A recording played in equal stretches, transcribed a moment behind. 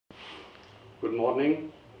Good morning,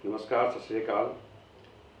 नमस्कार, सत श्री अकाल।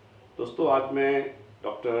 दोस्तों, आज मैं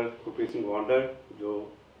डॉक्टर गुरप्रीत सिंह वांडर, जो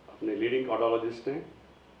अपने लीडिंग कार्डियोलॉजिस्ट हैं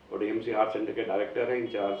और डीएमसी हार्ट सेंटर के डायरेक्टर हैं,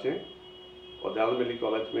 इंचार्ज हैं, और दयानंद मेडिकल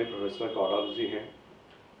कॉलेज में प्रोफेसर कार्डियोलॉजी हैं,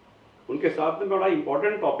 उनके साथ में बड़ा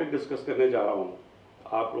इंपॉर्टेंट टॉपिक डिस्कस करने जा रहा हूँ।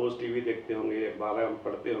 आप रोज़ टीवी देखते होंगे, अखबार में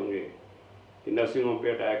पढ़ते होंगे कि नर्सिंग होम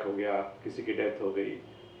पे अटैक हो गया, किसी की डेथ हो गई,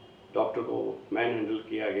 डॉक्टर को मैन हैंडल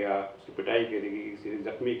किया गया, उसकी पिटाई करी गई, किसी ने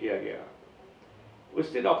जख्मी किया गया।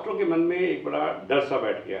 उससे डॉक्टरों के मन में एक बड़ा डर सा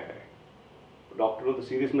बैठ गया है। डॉक्टरों तो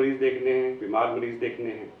सीरियस मरीज देखने हैं, बीमार मरीज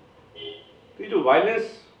देखने हैं। तो ये जो वायलेंस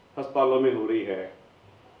अस्पतालों में हो रही है,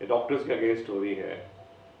 ये डॉक्टर्स के अगेंस्ट हो रही है,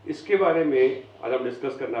 इसके बारे में आज हम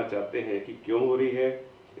डिस्कस करना चाहते हैं कि क्यों हो रही है,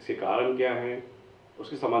 इसके कारण क्या हैं,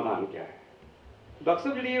 उसके समाधान क्या है। डॉक्टर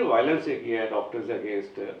साहब, जी वायलेंस है डॉक्टर्स के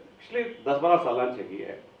अगेंस्ट पिछले 10-12 साल से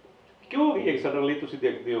है, क्यों भी सडनली तुम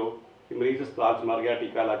देखते हो कि मरीज अस्पताल मर गया,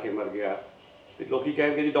 टीका ला के मर गया, तो लोग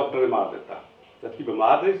कहेंगे जी डॉक्टर ने मार दिता, जबकि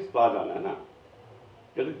बीमार ने अस्पताल जाना है ना।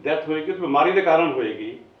 जब डेथ होएगी तो बीमारी के कारण होएगी,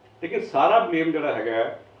 लेकिन सारा ब्लेम जोड़ा है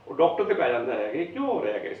वो डॉक्टर से पै जाता है कि क्यों हो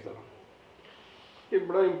रहा है इस तरह। ये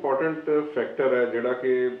बड़ा इंपॉर्टेंट फैक्टर है जिहड़ा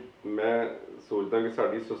कि मैं सोचदा कि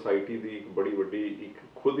साडी सोसाइटी की एक बड़ी वड्डी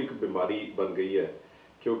खुद एक बीमारी बन गई है,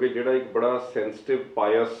 क्योंकि जिहड़ा एक बड़ा सेंसिटिव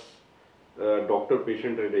पायस डॉक्टर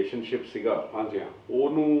पेशेंट रिलेशनशिप सीगा, हाँ जी, हाँ,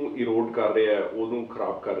 ਉਹਨੂੰ इरोड कर रहा है, ਉਹਨੂੰ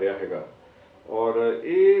खराब कर रहा हैगा। और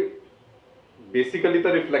ये बेसिकली तो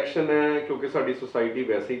रिफ्लैक्शन है क्योंकि साडी सोसाइटी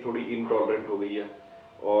वैसे ही थोड़ी इनटॉलरेंट हो गई है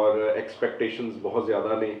और एक्सपैक्टेशंस बहुत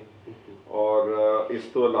ज़्यादा ने। और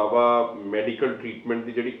इस तो अलावा मैडिकल ट्रीटमेंट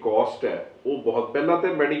की जी कॉस्ट है वो बहुत, पहला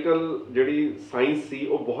तो मैडिकल जी साइंस सी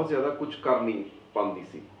वो बहुत ज़्यादा कुछ कर नहीं पाती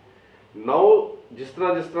सी। नाउ जिस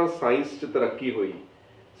तरह साइंस च तरक्की हुई,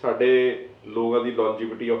 साडे लोगों की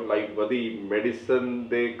लॉन्जिविटी ऑफ लाइफ वधी, मेडिसिन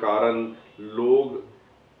के कारण लोग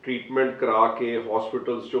ट्रीटमेंट करा के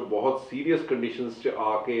हॉस्पिटल्स जो बहुत सीरीयस कंडीशंस च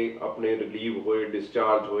आके अपने रिलीव होए,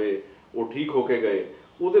 डिस्चार्ज होए, वो ठीक होके गए,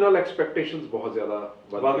 ਉਹਦੇ ਨਾਲ एक्सपैक्टेशंस बहुत ज़्यादा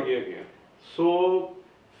बढ़ गया। सो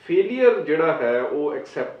फेलियर जिहड़ा है वो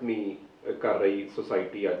एक्सैप्ट नहीं कर रही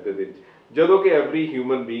सोसाइटी अज के दिन, जदों कि every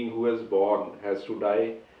human being who has born has to die,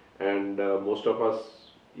 and most of us,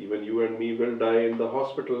 even you and me, will die in the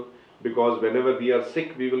hospital, because whenever we are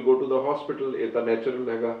sick we will go to the hospital। ये तो natural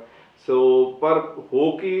हैगा। सो पर हो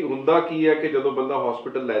की हुंदा की है कि जदों बंदा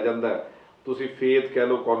हॉस्पिटल लै जांदा है, तुसी फेथ कह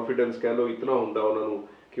लो, कॉन्फिडेंस कह लो, इतना हुंदा उन्हां नूं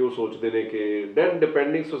कि वो सोचते हैं कि दैन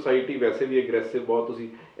डिपेंडिंग सोसाइटी वैसे भी एग्रैसिव बहुत। तुसी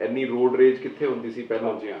इन्नी रोड रेज कित्थे हुंदी सी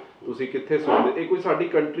पहलां, तुसी कित्थे सुणदे, ये कोई साडी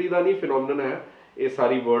कंट्री का नहीं फिनोमिनन है, ये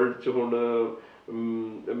सारी वर्ल्ड च हुण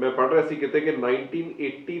मैं पढ़ रहा सी किते कि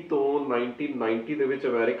 1980 तो 1990 ਦੇ ਵਿੱਚ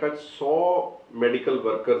ਅਮਰੀਕਾ 'ਚ 100 medical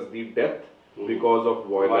workers the death because of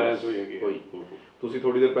violence ਹੋਈ। ਤੁਸੀਂ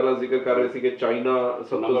ਥੋੜੀ ਦੇਰ ਪਹਿਲਾਂ ਜ਼ਿਕਰ ਕਰ ਰਹੇ ਸੀ ਕਿ ਚਾਈਨਾ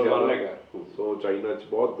ਸਭ ਤੋਂ ਜ਼ਿਆਦਾ ਹੈਗਾ। ਸੋ ਚਾਈਨਾ 'ਚ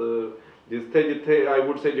ਬਹੁਤ ਜਿੱਥੇ ਆਈ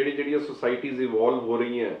ਵੁੱਡ ਸੇ ਜਿਹੜੀਆਂ ਸੋਸਾਇਟੀਜ਼ ਇਵੋਲਵ ਹੋ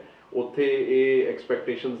ਰਹੀਆਂ ਉੱਥੇ ਇਹ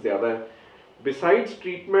ਐਕਸਪੈਕਟੇਸ਼ਨਸ ਜ਼ਿਆਦਾ ਹੈ। ਬਿਸਾਈਡਸ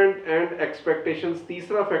ਟ੍ਰੀਟਮੈਂਟ ਐਂਡ ਐਕਸਪੈਕਟੇਸ਼ਨਸ,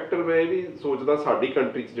 ਤੀਸਰਾ ਫੈਕਟਰ ਮੈਂ ਇਹ ਵੀ ਸੋਚਦਾ ਸਾਡੀ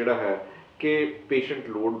ਕੰਟਰੀ 'ਚ ਜਿਹੜਾ ਹੈ कि पेशेंट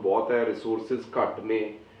लोड बहुत है, रिसोर्सिस घट ने।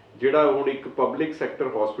 जिहड़ा हुण एक पब्लिक सैक्टर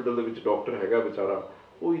हॉस्पिटल दे विच डॉक्टर हैगा बेचारा,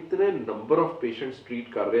 वो इतने नंबर ऑफ पेशेंट्स ट्रीट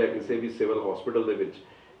कर रहा है किसी भी सिविल हॉस्पिटल दे विच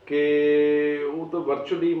कि वो तो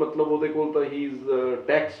वर्चुअली मतलब ਉਹਦੇ ਕੋਲ ਤਾਂ ਹੀ इज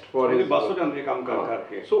टैक्सड फॉर हिज बस हो जांदी है काम कर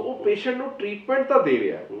करके। सो वो पेशेंट ਨੂੰ ट्रीटमेंट ਤਾਂ ਦੇ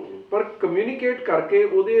ਰਿਹਾ पर कम्यूनीकेट करके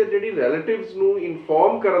ਉਹਦੇ ਜਿਹੜੀ ਰਿਲੇਟਿਵਸ ਨੂੰ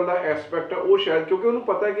ਇਨਫੋਰਮ ਕਰਨ ਦਾ ਐਸਪੈਕਟ ਹੈ, ਉਹ ਸ਼ਾਇਦ ਕਿਉਂਕਿ ਉਹਨੂੰ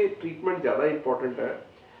ਪਤਾ ਹੈ ਕਿ ट्रीटमेंट ਜ਼ਿਆਦਾ ਇੰਪੋਰਟੈਂਟ ਹੈ,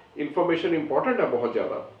 ਇਨਫੋਰਮੇਸ਼ਨ ਇੰਪੋਰਟੈਂਟ ਹੈ बहुत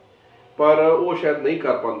ज़्यादा, पर वो शायद नहीं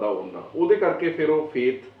कर पाता उन्ना, ਉਹਦੇ ਕਰਕੇ ਫਿਰ ਉਹ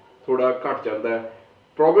ਫੇਥ ਥੋੜਾ ਘਟ ਜਾਂਦਾ ਹੈ।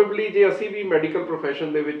 ਪ੍ਰੋਬੇਬਲੀ ਜੇ ਅਸੀਂ ਵੀ ਮੈਡੀਕਲ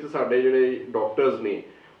ਪ੍ਰੋਫੈਸ਼ਨ ਦੇ ਵਿੱਚ ਸਾਡੇ ਜਿਹੜੇ ਡਾਕਟਰਸ ਨੇ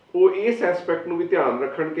ਉਹ ਇਸ ਐਸਪੈਕਟ ਨੂੰ ਵੀ ਧਿਆਨ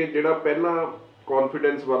ਰੱਖਣ ਕਿ ਜਿਹੜਾ ਪਹਿਲਾਂ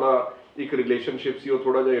ਕੌਨਫੀਡੈਂਸ ਵਾਲਾ ਇੱਕ ਰਿਲੇਸ਼ਨਸ਼ਿਪ ਸੀ ਉਹ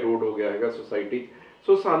ਥੋੜਾ ਜਿਹਾ ਇਰੋਡ ਹੋ ਗਿਆ ਹੈਗਾ ਸੋਸਾਇਟੀ।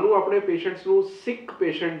 ਸੋ ਸਾਨੂੰ ਆਪਣੇ ਪੇਸ਼ੈਂਟਸ ਨੂੰ, ਸਿੱਕ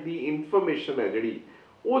ਪੇਸ਼ੈਂਟ ਦੀ ਇਨਫੋਰਮੇਸ਼ਨ ਹੈ ਜਿਹੜੀ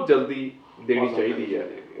ਉਹ ਜਲਦੀ ਦੇਣੀ ਚਾਹੀਦੀ ਹੈ,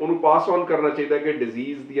 ਉਹਨੂੰ ਪਾਸ ਔਨ ਕਰਨਾ ਚਾਹੀਦਾ ਕਿ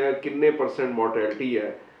ਡਿਜ਼ੀਜ਼ ਦੀਆਂ ਕਿੰਨੇ % ਮੋਰਟੈਲਿਟੀ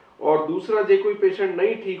ਹੈ। और दूसरा, जे कोई पेशेंट नहीं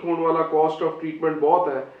ठीक होने वाला, कॉस्ट ऑफ ट्रीटमेंट बहुत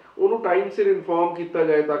है, उन्होंने टाइम सिर इन्फॉर्म किया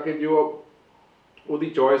जाए ताकि जो उसकी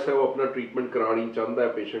चॉइस है वो अपना ट्रीटमेंट करानी चाहता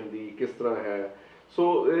है पेशेंट की किस तरह है। सो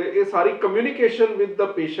ये सारी communication with the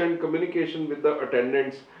patient, communication with the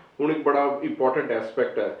attendants हुण एक बड़ा इंपॉर्टेंट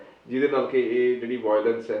एस्पैक्ट है जिहदे नाल कि ये जिहड़ी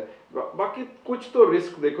वायलेंस है। बाकी कुछ तो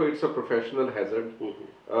रिस्क देखो, इट्स अ प्रोफैशनल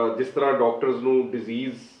हैजर्ड। जिस तरह डॉक्टर्स नूं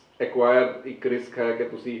डिजीज़ एक्वायर एक रिस्क है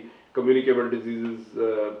कि तुसी communicable diseases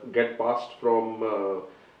get passed from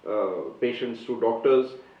patients to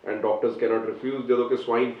doctors, and doctors cannot refuse। ਜਦੋਂ ਕਿ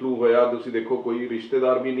swine flu ਹੋਇਆ, ਤੁਸੀਂ ਦੇਖੋ ਕੋਈ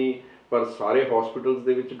ਰਿਸ਼ਤੇਦਾਰ ਵੀ ਨਹੀਂ, ਪਰ ਸਾਰੇ ਹਸਪੀਟਲਸ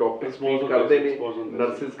ਦੇ ਵਿੱਚ ਡਾਕਟਰਸ ਟ੍ਰੀਟ ਕਰਦੇ ਨੇ,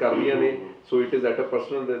 ਨਰਸਿਸ ਕਰਦੀਆਂ ਨੇ। So it is at a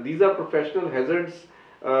personal, these are professional hazards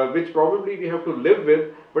which probably we have to live with,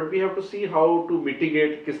 but we have to see how to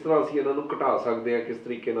mitigate, ਕਿਸ ਤਰ੍ਹਾਂ ਅਸੀਂ ਇਹਨਾਂ ਨੂੰ ਘਟਾ ਸਕਦੇ ਹਾਂ, ਕਿਸ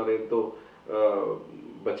ਤਰੀਕੇ ਨਾਲ ਇਹ ਤੋਂ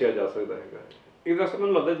ਬਚਿਆ ਜਾ ਸਕਦਾ ਹੈਗਾ। ਇਹ ਵੈਸੇ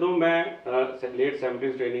ਮੈਨੂੰ ਲੱਗਦਾ ਜਦੋਂ ਮੈਂ ਲੇਟ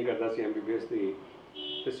 70s ਟ੍ਰੇਨਿੰਗ ਕਰਦਾ ਸੀ MBBS ਦੀ,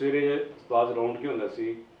 ਤੇ ਸਵੇਰੇ ਹਸਪਤਾਲ ਰਾਉਂਡ ਕੀ ਹੁੰਦਾ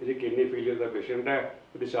ਸੀ, ਜੇ ਕਿਡਨੀ ਫੇਲੀਅਰ ਦਾ ਪੇਸ਼ੈਂਟ ਹੈ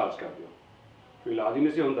ਡਿਸਚਾਰਜ ਕਰ ਦਿਓ, ਕੋਈ ਇਲਾਜ ਹੀ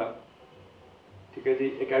ਨਹੀਂ ਸੀ ਹੁੰਦਾ। ਠੀਕ ਹੈ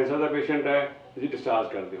ਜੀ, ਇਹ ਕੈਂਸਰ ਦਾ ਪੇਸ਼ੈਂਟ ਹੈ ਤੁਸੀਂ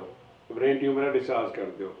ਡਿਸਚਾਰਜ ਕਰ ਦਿਓ, ਬ੍ਰੇਨ ਟਿਊਮਰ ਹੈ ਡਿਸਚਾਰਜ ਕਰ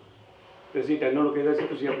ਦਿਓ। ਤੇ ਅਸੀਂ ਟੈਨਰ ਨੂੰ ਕਹਿੰਦੇ ਸੀ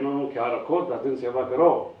ਤੁਸੀਂ ਆਪਣਾ ਨੂੰ ਖਿਆਲ ਰੱਖੋ, 10 ਦਿਨ ਸੇਵਾ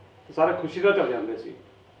ਕਰੋ, ਤੇ ਸਾਰੇ ਖੁਸ਼ੀ ਨਾਲ ਚੱਲ ਜਾਂਦੇ ਸੀ।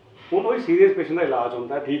 ਹੁਣ ਉਹੀ ਸੀਰੀਅਸ ਪੇਸ਼ੈਂਟ ਦਾ ਇਲਾਜ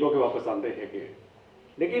ਹੁੰਦਾ, ਠੀਕ ਹੋ ਕੇ ਵਾਪਸ ਆਉਂਦੇ ਹੈਗੇ,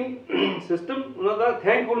 ਲੇਕਿਨ ਸਿਸਟਮ ਉਹਨਾਂ ਦਾ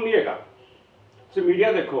ਥੈਂਕਫੁਲ ਨਹੀਂ ਹੈਗਾ। ਤੁਸੀਂ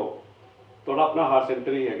ਮੀਡੀਆ ਦੇਖੋ, ਤੁਹਾਡਾ ਆਪਣਾ ਹਾਰਟ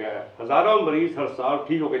ਸੈਂਟਰ ਹੀ ਹੈਗਾ, ਹਜ਼ਾਰਾਂ ਮਰੀਜ਼ ਹਰ ਸਾਲ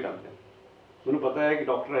ਠੀਕ ਹੋ ਕੇ ਜਾਂਦੇ ਹਨ। ਮੈਨੂੰ ਪਤਾ ਹੈ ਕਿ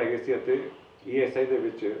ਡਾਕਟਰ ਹੈਗੇ ਸੀ ਇੱਥੇ ESI ਦੇ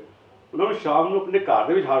ਵਿੱਚ, ਉਹਨਾਂ ਨੂੰ ਸ਼ਾਮ ਨੂੰ ਆਪਣੇ ਘਰ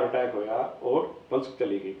ਦੇ ਵਿੱਚ ਹਾਰਟ ਅਟੈਕ ਹੋਇਆ ਔਰ ਪਲਸ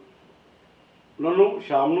ਚਲੀ ਗਈ। ਉਹਨਾਂ ਨੂੰ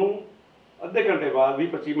ਸ਼ਾਮ ਨੂੰ ਅੱਧੇ ਘੰਟੇ ਬਾਅਦ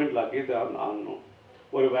 20-25 ਮਿੰਟ ਲੱਗ ਗਏ ਤਾਂ ਆਉਣ ਨੂੰ,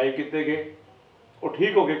 ਉਹ ਰਿਵਾਈਵ ਕੀਤੇ ਗਏ, ਉਹ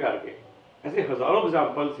ਠੀਕ ਹੋ ਕੇ ਕਰ ਗਏ। ਐਸੇ ਹਜ਼ਾਰਾਂ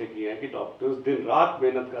ਐਗਜ਼ਾਮਪਲਸ ਹੈਗੀਆਂ ਕਿ ਡਾਕਟਰਸ ਦਿਨ ਰਾਤ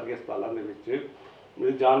ਮਿਹਨਤ ਕਰਕੇ ਹਸਪਤਾਲਾਂ ਦੇ ਵਿੱਚ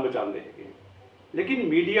ਮੇਰੀ ਜਾਨ ਬਚਾਉਂਦੇ ਹੈਗੇ। ਲੇਕਿਨ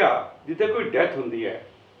ਮੀਡੀਆ ਜਿੱਥੇ ਕੋਈ ਡੈਥ ਹੁੰਦੀ ਹੈ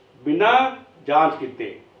ਬਿਨਾਂ ਜਾਂਚ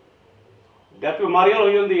ਕੀਤੇ, ਡੈਥ ਬਿਮਾਰੀਆਂ ਹੋ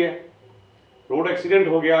ਜਾਂਦੀ ਹੈ, ਰੋਡ ਐਕਸੀਡੈਂਟ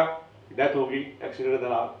ਹੋ ਗਿਆ ਡੈਥ ਹੋ ਗਈ ਐਕਸੀਡੈਂਟ ਦੇ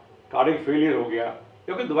ਨਾਲ, ਕਾਰਡਿਕ ਫੇਲੀਅਰ ਹੋ ਗਿਆ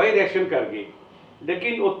ਕਿਉਂਕਿ ਦਵਾਈ ਰਿਐਕਸ਼ਨ ਕਰ ਗਈ।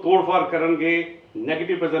 ਲੇਕਿਨ ਉਹ ਤੋੜ-ਫਾੜ ਕਰਨਗੇ,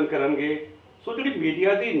 ਨੈਗੇਟਿਵ ਪ੍ਰੈਜ਼ੈਂਟ ਕਰਨਗੇ। ਸੋ ਜਿਹੜੀ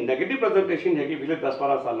ਮੀਡੀਆ ਦੀ ਨੈਗੇਟਿਵ ਪ੍ਰੈਜ਼ੈਂਟੇਸ਼ਨ ਹੈਗੀ ਪਿਛਲੇ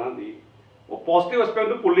 10-12 ਸਾਲਾਂ ਦੀ, ਉਹ ਪੋਜ਼ੀਟਿਵ ਐਸਪੈਕਟ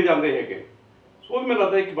ਨੂੰ ਭੁੱਲ ਹੀ ਜਾਂਦੇ ਹੈਗੇ। ਸੋ ਮੈਨੂੰ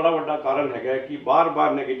ਲੱਗਦਾ ਇੱਕ ਬੜਾ ਵੱਡਾ ਕਾਰਨ ਹੈਗਾ ਕਿ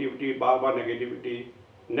ਬਾਰ-ਬਾਰ ਨੈਗੇਟਿਵਿਟੀ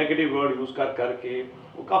ਨੈਗੇਟਿਵ ਵਰਡ ਯੂਜ਼ ਕਰਕੇ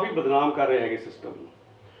ਉਹ ਕਾਫੀ ਬਦਨਾਮ ਕਰ ਰਹੇ ਹੈਗੇ ਸਿਸਟਮ ਨੂੰ।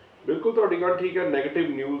 ਬਿਲਕੁਲ ਤੁਹਾਡੀ ਗੱਲ ਠੀਕ ਹੈ, ਨੈਗੇਟਿਵ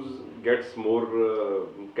ਨਿਊਜ਼ ਗੈਟਸ ਮੋਰ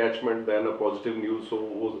ਕੈਚਮੈਂਟ ਦੈਨ ਅ ਪੋਜ਼ਿਟਿਵ ਨਿਊਜ਼, ਸੋ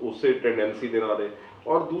ਉਸੇ ਟੈਂਡੈਂਸੀ ਦੇ ਨਾਲ ਹੈ।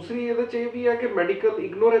 ਔਰ ਦੂਸਰੀ ਇਹਦੇ 'ਚ ਇਹ ਵੀ ਹੈ ਕਿ ਮੈਡੀਕਲ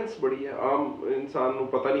ਇਗਨੋਰੈਂਸ ਬੜੀ ਹੈ, ਆਮ ਇਨਸਾਨ ਨੂੰ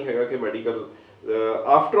ਪਤਾ ਨਹੀਂ ਹੈਗਾ ਕਿ ਮੈਡੀਕਲ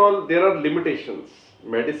ਆਫਟਰ ਆਲ ਦੇਰ ਆਰ ਲਿਮਿਟੇਸ਼ਨਸ,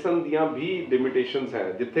 ਮੈਡੀਸਨ ਦੀਆਂ ਵੀ ਲਿਮਿਟੇਸ਼ਨਸ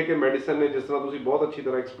ਹੈ। ਜਿੱਥੇ ਕਿ ਮੈਡੀਸਨ ਨੇ, ਜਿਸ ਤਰ੍ਹਾਂ ਤੁਸੀਂ ਬਹੁਤ ਅੱਛੀ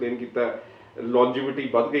ਤਰ੍ਹਾਂ ਐਕਸਪਲੇਨ ਕੀਤਾ, ਲੌਂਜੀਵਿਟੀ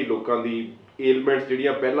ਵੱਧ ਗਈ ਲੋਕਾਂ ਦੀ, ਏਲਮੈਂਟਸ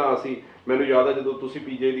ਜਿਹੜੀਆਂ ਪਹਿਲਾਂ ਅਸੀਂ, ਮੈਨੂੰ ਯਾਦ ਹੈ ਜਦੋਂ ਤੁਸੀਂ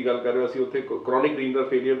PGI ਦੀ ਗੱਲ ਕਰ ਰਹੇ ਹੋ, ਅਸੀਂ ਉੱਥੇ ਕ੍ਰੋਨਿਕ ਰੀਨਲ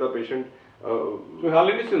ਫੇਲੀਅਰ ਦਾ ਪੇਸ਼ੈਂਟ ਕੋਈ ਹੱਲ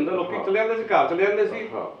ਹੀ ਨਹੀਂ ਸੀ ਹੁੰਦਾ, ਲੋਕੀ ਚਲੇ ਜਾਂਦੇ ਸੀ, ਘਰ ਚਲੇ ਜਾਂਦੇ ਸੀ,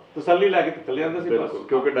 ਤਸੱਲੀ ਲੈ ਕੇ ਚਲੇ ਜਾਂਦੇ ਸੀ ਬਸ,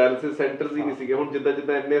 ਕਿਉਂਕਿ ਡਾਇਲਿਸਿਸ ਸੈਂਟਰਸ ਹੀ ਨਹੀਂ ਸੀਗੇ। ਹੁਣ ਜਿੱਦਾਂ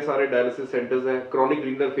ਇੰਨੇ ਸਾਰੇ ਡਾਇਲਿਸਿਸ ਸੈਂਟਰਸ ਹੈ, ਕ੍ਰੋਨਿਕ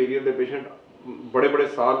ਰੀਨਲ ਫੇਲੀਅਰ ਦੇ ਪੇਸ਼ੈਂਟ ਬੜੇ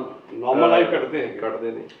ਸਾਲ ਨਾਰਮਲ ਲਾਈਫ ਕੱਢਦੇ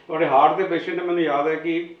ਨੇ। ਤੁਹਾਡੇ ਹਾਰਟ ਦੇ ਪੇਸ਼ੈਂਟ ਮੈਨੂੰ ਯਾਦ ਹੈ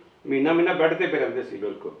ਕਿ ਮਹੀਨਾ ਬੈੱਡ ਤੇ ਪਏ ਰਹਿੰਦੇ ਸੀ।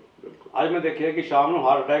 ਬਿਲਕੁਲ। ਅੱਜ ਮੈਂ ਦੇਖਿਆ ਕਿ ਸ਼ਾਮ ਨੂੰ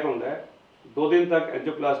ਹਾਰਟ ਅਟੈਕ ਹੁੰਦਾ ਹੈ, 2 ਦਿਨ ਤੱਕ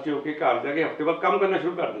ਐਂਜੀਓਪਲਾਸਟੀ ਹੋ ਕੇ ਘਰ ਜਾ ਕੇ ਹਫ਼ਤੇ ਬਾਅਦ ਕੰਮ ਕਰਨਾ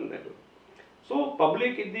ਸ਼ੁਰੂ ਕਰ ਦਿੰਦੇ। ਸੋ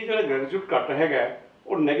ਪਬਲਿਕ ਦੀ ਜਿਹੜਾ ਗ੍ਰੈਟੀਟਿਊਡ ਘੱਟ ਹੈਗਾ,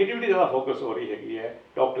 ਔਰ ਨੈਗੇਟਿਵਿਟੀ ਜ਼ਿਆਦਾ ਫੋਕਸ ਹੋ ਰਹੀ ਹੈਗੀ ਹੈ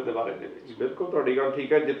ਡਾਕਟਰ ਦੇ ਬਾਰੇ ਦੇ ਵਿੱਚ। ਬਿਲਕੁਲ ਤੁਹਾਡੀ ਗੱਲ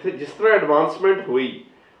ਠੀਕ ਹੈ। ਜਿਸ ਤਰ੍ਹਾਂ ਐਡਵਾਂਸਮੈਂਟ ਹੋਈ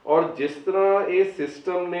ਔਰ ਜਿਸ ਤਰ੍ਹਾਂ ਇਹ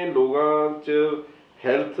ਸਿਸਟਮ ਨੇ ਲੋਕਾਂ 'ਚ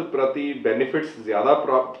ਹੈਲਥ ਪ੍ਰਤੀ ਬੈਨੀਫਿਟਸ ਜ਼ਿਆਦਾ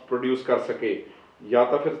ਪ੍ਰੋਡਿਊਸ ਕਰ ਸਕੇ, ਜਾਂ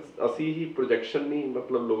ਤਾਂ ਫਿਰ ਅਸੀਂ ਹੀ ਪ੍ਰੋਜੈਕਸ਼ਨ ਨਹੀਂ,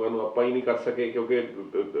 ਮਤਲਬ ਲੋਕਾਂ ਨੂੰ ਆਪਾਂ ਹੀ ਨਹੀਂ ਕਰ ਸਕੇ, ਕਿਉਂਕਿ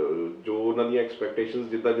ਜੋ ਉਹਨਾਂ ਦੀਆਂ ਐਕਸਪੈਕਟੇਸ਼ਨਸ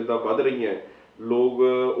ਜਿੱਦਾਂ ਵੱਧ ਰਹੀਆਂ, ਲੋਕ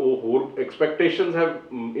ਉਹ ਹੋਰ expectations have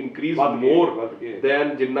increase more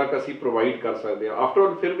than ਜਿੰਨਾ ਕੁ ਅਸੀਂ ਪ੍ਰੋਵਾਈਡ ਕਰ ਸਕਦੇ ਹਾਂ। ਆਫਟਰ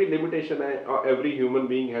ਆਲ ਫਿਰ ਵੀ ਲਿਮਿਟੇਸ਼ਨ ਹੈ, every human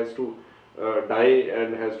being has to dye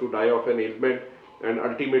and has to dye of N ਏਲਮੈਂਟ, and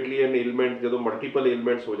ultimately ਐਨ ਏਲਮੈਂਟ ਜਦੋਂ ਮਲਟੀਪਲ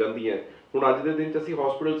ਏਲਮੈਂਟਸ ਹੋ ਜਾਂਦੀਆਂ। ਹੁਣ ਅੱਜ ਦੇ ਦਿਨ 'ਚ ਅਸੀਂ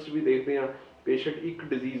ਹਸਪੀਟਲਸ ਵੀ ਦੇਖਦੇ ਹਾਂ, ਪੇਸ਼ੈਂਟ ਇੱਕ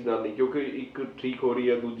ਡਿਜ਼ੀਜ਼ ਨਾਲ ਨਹੀਂ, ਕਿਉਂਕਿ ਇੱਕ ਠੀਕ ਹੋ ਰਹੀ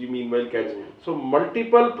ਹੈ, ਦੂਜੀ ਮੀਨਵਾਈਲ ਕੈਚ, ਸੋ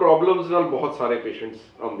ਮਲਟੀਪਲ ਪ੍ਰੋਬਲਮਸ ਨਾਲ ਬਹੁਤ ਸਾਰੇ ਪੇਸ਼ੈਂਟਸ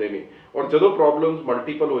ਆਉਂਦੇ ਨੇ, ਔਰ ਜਦੋਂ ਪ੍ਰੋਬਲਮਸ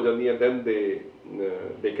ਮਲਟੀਪਲ ਹੋ ਜਾਂਦੀਆਂ ਦੈਨ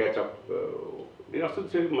ਦੇ ਕੈਚ ਅਪ। ਅਸਲ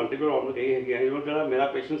ਸਿਰਫ ਮਲਟੀਪਲ ਪ੍ਰੋਬਲਮ ਇਹ ਹੈਗੀ ਹੈ, ਜਿਹੜਾ ਮੇਰਾ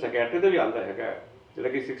ਪੇਸ਼ੈਂਟ ਸਾਈਕੈਟਰੀ ਦਾ ਵੀ ਆਉਂਦਾ ਹੈਗਾ, ਜਿਹੜਾ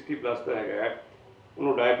ਕਿ 60+ ਦਾ ਹੈਗਾ,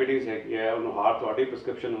 ਉਹਨੂੰ ਡਾਇਬਟੀਜ਼ ਹੈਗੀ ਹੈ, ਉਹਨੂੰ ਹਾਰਟ ਤੁਹਾਡੀ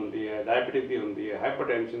ਪ੍ਰਿਸਕ੍ਰਿਪਸ਼ਨ ਹੁੰਦੀ ਹੈ, ਡਾਇਬਟਿਕ ਦੀ ਹੁੰਦੀ ਹੈ,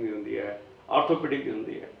 ਹਾਈਪਰਟੈਂਸ਼ਨ ਦੀ ਹੁੰਦੀ ਹੈ, ਆਰਥੋਪੈਡਿਕ ਦੀ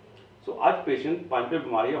ਹੁੰਦੀ ਹੈ। ਸੋ ਅੱਜ ਪੇਸ਼ੈਂਟ 5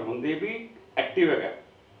 ਬਿਮਾਰੀਆਂ ਹੁੰਦੇ ਵੀ ਐਕਟਿਵ ਹੈਗਾ,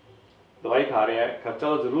 ਦਵਾਈ ਖਾ ਰਿਹਾ ਹੈ, ਖਰਚਾ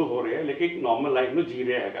ਤਾਂ ਜ਼ਰੂਰ ਹੋ ਰਿਹਾ, ਲੇਕਿਨ ਨਾਰਮਲ ਲਾਈਫ ਨੂੰ ਜੀ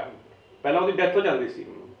ਰਿਹਾ ਹੈਗਾ। ਪਹਿਲਾਂ ਉਹਦੀ ਡੈਥ ਹੋ ਜਾਂਦੀ ਸੀ,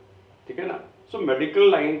 ਠੀਕ ਹੈ ਨਾ। ਸੋ ਮੈਡੀਕਲ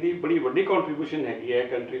ਲਾਈਨ ਦੀ ਬੜੀ ਵੱਡੀ ਕੰਟਰੀਬਿਊਸ਼ਨ ਹੈਗੀ ਹੈ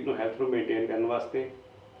ਕੰਟਰੀ ਨੂੰ ਹੈਲਥ ਨੂੰ ਮੇਨਟੇਨ ਕਰਨ ਵਾਸਤੇ,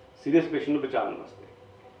 ਸੀਰੀਅਸ ਪੇਸ਼ੈਂਟ ਨੂੰ ਬਚਾਉਣ ਵਾਸਤੇ।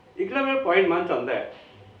 ਇੱਕ ਜਿਹੜਾ ਮੇਰਾ ਪੁਆਇੰਟ ਮਨ 'ਚ ਆਉਂਦਾ ਹੈ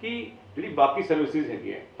ਕਿ ਜਿਹੜੀ ਬਾਕੀ ਸਰਵਿਸਿਜ਼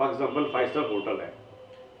ਹੈਗੀਆਂ, ਫਾਰ ਐਗਜ਼ਾਮਪਲ 5 ਸਟਾਰ ਹੋਟਲ ਹੈ,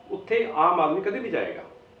 ਉੱਥੇ ਆਮ ਆਦਮੀ ਕਦੇ ਨਹੀਂ ਜਾਏਗਾ।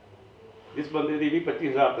 ਜਿਸ ਬੰਦੇ ਦੀ 20-25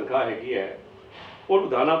 ਹਜ਼ਾਰ ਤਨਖਾਹ ਹੈਗੀ ਹੈ, ਉਹ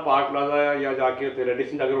ਲੁਧਿਆਣਾ ਪਾਰਕ ਪਲਾਜ਼ਾ ਜਾਂ ਜਾ ਕੇ ਉੱਥੇ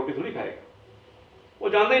ਰੈਡੀਸਨ ਜਾ ਕੇ ਰੋਟੀ ਥੋੜ੍ਹੀ ਖਾਏਗਾ, ਉਹ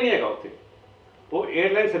ਜਾਂਦਾ ਹੀ ਨਹੀਂ ਹੈਗਾ ਉੱਥੇ। ਉਹ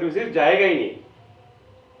에ਅਰਲਾਈਨ ਸਰਵਿਸਿਜ਼ ਜਾਏਗਾ ਹੀ ਨਹੀਂ,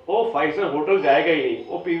 ਉਹ 5 ਸਟਾਰ ਹੋਟਲ ਜਾਏਗਾ ਹੀ ਨਹੀਂ,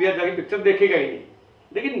 ਉਹ PVR ਜਾ ਕੇ ਪਿਕਚਰ ਦੇਖੇਗਾ ਹੀ ਨਹੀਂ।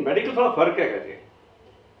 ਲੇਕਿਨ ਮੈਡੀਕਲ ਥੋੜ੍ਹਾ ਫਰਕ ਹੈਗਾ ਜੀ।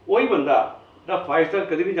 ਉਹੀ ਬੰਦਾ ਜਿਹੜਾ 5 ਸਟਾਰ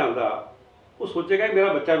ਕਦੇ ਨਹੀਂ ਜਾਂਦਾ, ਉਹ ਸੋਚੇਗਾ ਕਿ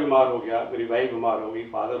ਮੇਰਾ ਬੱਚਾ ਬਿਮਾਰ ਹੋ ਗਿਆ, ਮੇਰੀ ਵਾਈਫ ਬਿਮਾਰ ਹੋ ਗਈ,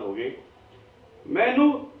 ਫਾਦਰ ਹੋ ਗਏ, ਮੈਨੂੰ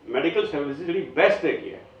ਮੈਡੀਕਲ ਸਰਵਿਸਿਜ਼ ਜਿਹੜੀ ਬੈਸਟ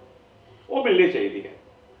ਹੈਗੀ ਹੈ ਉਹ ਮਿਲਣੀ ਚਾਹੀਦੀ ਹੈ।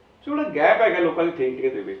 ਸੋ ਜਿਹੜਾ ਗੈਪ ਹੈਗਾ ਲੋਕਾਂ ਦੀ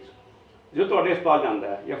ਥਿੰਕਿੰਗ ਦੇ ਵਿੱਚ, ਜੋ ਤੁਹਾਡੇ ਹਸਪਤਾਲ ਜਾਂਦਾ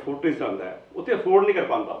ਹੈ ਜਾਂ ਫੋਰਟਿਸ ਜਾਂਦਾ ਹੈ, ਉੱਥੇ ਅਫੋਰਡ ਨਹੀਂ ਕਰ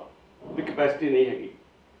ਪਾਉਂਦਾ, ਵੀ ਕਪੈਸਿਟੀ ਨਹੀਂ ਹੈਗੀ,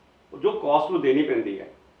 ਜੋ ਕਾਸਟ ਨੂੰ ਦੇਣੀ ਪੈਂਦੀ ਹੈ,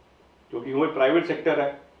 ਕਿਉਂਕਿ ਉਹ ਪ੍ਰਾਈਵੇਟ ਸੈਕਟਰ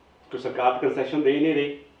ਹੈ, ਕੋਈ ਸਰਕਾਰ ਕੰਸੈਸ਼ਨ ਦੇ ਹੀ ਨਹੀਂ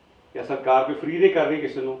ਰਹੀ, ਜਾਂ ਸਰਕਾਰ ਕੋਈ ਫ੍ਰੀ ਨਹੀਂ ਕਰ ਰਹੀ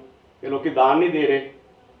ਕਿਸੇ ਨੂੰ, ਜਾਂ ਲੋਕ ਦਾਨ ਨਹੀਂ ਦੇ ਰਹੇ।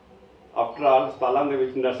 ਆਫਟਰ ਆਲ ਹਸਪਤਾਲਾਂ ਦੇ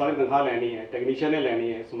ਵਿੱਚ ਨਰਸਾਂ ਦੀ ਤਨਖਾਹ ਲੈਣੀ ਹੈ, ਟੈਕਨੀਸ਼ੀਅਨ ਨੇ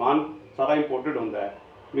ਲੈਣੀ ਹੈ, ਸਮਾਨ ਸਾਰਾ ਇੰਪੋਰਟਡ ਹੁੰਦਾ ਹੈ,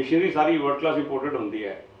 ਮਸ਼ੀਨਰੀ ਸਾਰੀ ਵਰਲਡ ਕਲਾਸ ਇੰਪੋਰਟਡ ਹੁੰਦੀ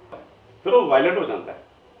ਹੈ, ਫਿਰ ਉਹ ਵਾਇਲੈਂਟ ਹੋ ਜਾਂਦਾ ਹੈ।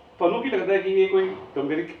 ਤੁਹਾਨੂੰ ਕੀ ਲੱਗਦਾ ਹੈ ਕਿ ਇਹ ਕੋਈ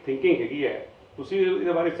ਮੇਰੀ ਥਿੰਕਿੰਗ ਹੈਗੀ ਹੈ, ਤੁਸੀਂ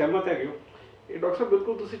ਇਹਦੇ ਬਾਰੇ ਸਹਿਮਤ ਹੈਗੇ ਹੋ? ਇਹ ਡਾਕਟਰ ਸਾਹਿਬ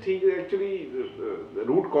ਬਿਲਕੁਲ ਤੁਸੀਂ ਠੀਕ ਹੈ। ਐਕਚੁਅਲੀ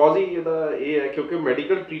ਰੂਟ ਕਾਜ਼ ਹੀ ਇਹਦਾ ਇਹ ਹੈ ਕਿਉਂਕਿ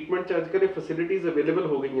ਮੈਡੀਕਲ ਟ੍ਰੀਟਮੈਂਟ 'ਚ ਅੱਜ ਕੱਲ੍ਹ ਫੈਸਿਲਿਟੀਜ਼ ਅਵੇਲੇਬਲ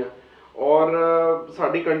ਹੋ ਗਈਆਂ ਔਰ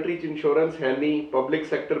ਸਾਡੀ ਕੰਟਰੀ 'ਚ ਇੰਸ਼ੋਰੈਂਸ ਹੈ ਨਹੀਂ, ਪਬਲਿਕ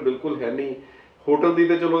ਸੈਕਟਰ ਬਿਲਕੁਲ ਹੈ ਨਹੀਂ। ਹੋਟਲ ਦੀ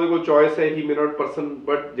ਤਾਂ ਚਲੋ ਉਹਦੇ ਕੋਲ ਚੋਇਸ ਹੈ ਹੀ ਮੇਰਾ ਪਰਸਨ,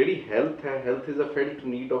 ਬਟ ਜਿਹੜੀ ਹੈਲਥ ਹੈ, health is a felt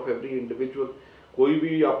need of every individual. ਕੋਈ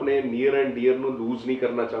ਵੀ ਆਪਣੇ ਨੀਅਰ ਐਂਡ ਡੀਅਰ ਨੂੰ ਲੂਜ਼ ਨਹੀਂ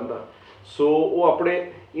ਕਰਨਾ ਚਾਹੁੰਦਾ। ਸੋ ਉਹ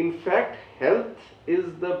ਆਪਣੇ in fact health is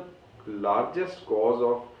the largest cause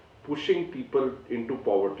of ਪੁਸ਼ਿੰਗ people into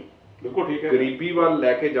poverty. ਬਿਲਕੁਲ ਠੀਕ ਹੈ। ਗਰੀਬੀ ਵੱਲ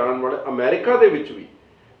ਲੈ ਕੇ ਜਾਣ ਵਾਲੇ ਅਮਰੀਕਾ ਦੇ ਵਿੱਚ ਵੀ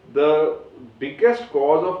the biggest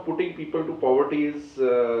cause of putting people to poverty is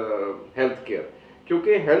health care।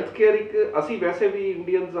 ਕਿਉਂਕਿ ਹੈਲਥ ਕੇਅਰ ਇੱਕ ਅਸੀਂ ਵੈਸੇ ਵੀ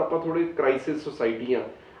ਇੰਡੀਅਨਸ ਆਪਾਂ ਥੋੜੇ ਕ੍ਰਾਈਸਿਸ ਸੋਸਾਇਟੀ ਆ।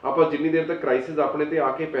 ਆਪਾਂ ਜਿੰਨੀ ਦੇਰ ਤੱਕ ਕ੍ਰਾਈਸਿਸ ਆਪਣੇ ਤੇ ਆ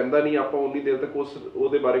ਕੇ ਪੈਂਦਾ ਨਹੀਂ ਆਪਾਂ ਉਨੀ ਦੇਰ ਤੱਕ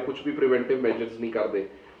ਉਹਦੇ ਬਾਰੇ ਕੁਝ ਵੀ ਪ੍ਰੀਵੈਂਟਿਵ ਮੈਜਰਸ ਨਹੀਂ ਕਰਦੇ।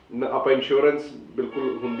 ਆਪਾਂ ਇੰਸ਼ੋਰੈਂਸ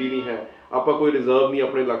ਬਿਲਕੁਲ ਹੁੰਦੀ ਨਹੀਂ ਹੈ, ਆਪਾਂ ਕੋਈ ਰਿਜ਼ਰਵ ਨਹੀਂ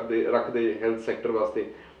ਆਪਣੇ ਰੱਖਦੇ ਹੈਲਥ ਸੈਕਟਰ ਵਾਸਤੇ।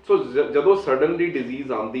 ਸੋ ਜਦੋਂ ਸਡਨਲੀ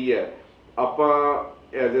ਡਿਜ਼ੀਜ਼ ਆਉਂਦੀ ਹੈ ਆਪਾਂ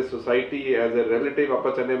as a society as a relative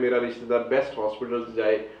ਆਪਾਂ ਚਾਹੁੰਦੇ ਮੇਰਾ ਰਿਸ਼ਤੇਦਾਰ ਬੈਸਟ ਹਸਪੀਟਲ 'ਚ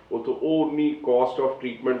ਜਾਏ, ਉੱਥੋਂ ਉਹ ਉਨੀ ਕਾਸਟ ਆਫ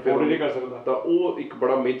ਟ੍ਰੀਟਮੈਂਟ ਫਿਰ ਨਹੀਂ ਕਰ ਸਕਦਾ। ਤਾਂ ਉਹ ਇੱਕ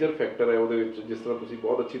ਬੜਾ ਮੇਜਰ ਫੈਕਟਰ ਹੈ ਉਹਦੇ ਵਿੱਚ। ਜਿਸ ਤਰ੍ਹਾਂ ਤੁਸੀਂ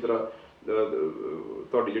ਬਹੁਤ ਅੱਛੀ ਤਰ੍ਹਾਂ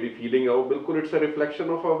ਤੁਹਾਡੀ ਜਿਹੜੀ ਫੀਲਿੰਗ ਆ ਉਹ ਬਿਲਕੁਲ it's a reflection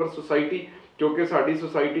of hour society. ਕਿਉਂਕਿ ਸਾਡੀ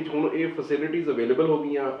ਸੋਸਾਇਟੀ 'ਚ ਹੁਣ ਇਹ ਫੈਸਿਲਿਟੀਜ਼ ਅਵੇਲੇਬਲ ਹੋ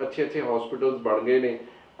ਗਈਆਂ, ਅੱਛੇ ਅੱਛੇ ਹਸਪੀਟਲਸ ਬਣ ਗਏ ਨੇ,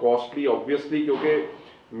 ਕਾਸਟਲੀ ਓਬਵੀਅਸਲੀ ਕਿਉਂਕਿ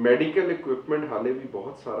ਮੈਡੀਕਲ ਇਕਵਿਪਮੈਂਟ ਹਾਲੇ ਵੀ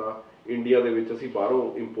ਬਹੁਤ ਸਾਰਾ ਇੰਡੀਆ ਦੇ ਵਿੱਚ ਅਸੀਂ ਬਾਹਰੋਂ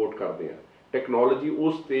ਇੰਪੋਰਟ ਕਰਦੇ ਹਾਂ। ਟੈਕਨੋਲੋਜੀ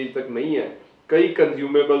ਉਸ ਸਟੇਜ ਤੱਕ ਨਹੀਂ ਹੈ, ਕਈ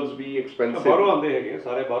ਕੰਜ਼ਿਊਮੇਬਲਸ ਵੀ ਐਕਸਪੈਂਸਿਵ ਬਾਹਰੋਂ ਆਉਂਦੇ ਹੈਗੇ,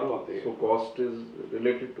 ਸਾਰੇ ਬਾਹਰੋਂ ਆਉਂਦੇ ਹੈ। ਸੋ caste is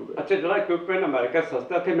related to that. ਅੱਛਾ, ਜਿਹੜਾ ਇਕਵਿਪਮੈਂਟ ਅਮਰੀਕਾ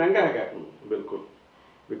ਸਸਤਾ ਇੱਥੇ ਮਹਿੰਗਾ ਹੈਗਾ। ਬਿਲਕੁਲ,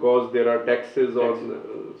 because there are Texas on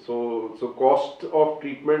so caste of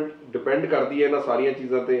treatment depend ਕਰਦੀ ਹੈ ਇਹਨਾਂ ਸਾਰੀਆਂ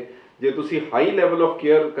ਚੀਜ਼ਾਂ ਤੇ। ਜੇ ਤੁਸੀਂ ਹਾਈ ਲੈਵਲ ਆਫ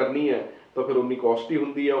ਕੇਅਰ ਕਰਨੀ ਹੈ ਤਾਂ ਫਿਰ ਉਨੀ ਕਾਸਟਲੀ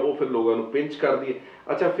ਹੁੰਦੀ ਆ, ਉਹ ਫਿਰ ਲੋਕਾਂ ਨੂੰ ਪਿੰਚ ਕਰਦੀ ਹੈ।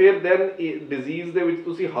 ਅੱਛਾ, ਫਿਰ ਦੈਨ ਡਿਜ਼ੀਜ਼ ਦੇ ਵਿੱਚ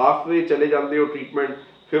ਤੁਸੀਂ ਹਾਫ ਵੇ ਚਲੇ ਜਾਂਦੇ ਹੋ ਟ੍ਰੀਟਮੈਂਟ,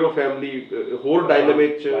 ਫਿਰ ਉਹ ਫੈਮਿਲੀ ਹੋਰ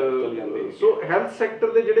ਡਾਇਨਾਮਿਕ। ਸੋ ਹੈਲਥ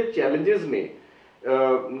ਸੈਕਟਰ ਦੇ ਜਿਹੜੇ ਚੈਲੰਜਸ ਨੇ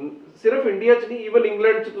ਸਿਰਫ ਇੰਡੀਆ 'ਚ ਨਹੀਂ, ਈਵਨ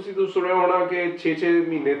ਇੰਗਲੈਂਡ 'ਚ ਤੁਸੀਂ ਸੁਣਿਆ ਹੋਣਾ ਕਿ 6-6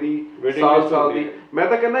 ਮਹੀਨੇ ਦੀ, ਸਾਲ ਦੀ। ਮੈਂ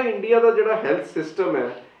ਤਾਂ ਕਹਿੰਦਾ ਇੰਡੀਆ ਦਾ ਜਿਹੜਾ ਹੈਲਥ ਸਿਸਟਮ ਹੈ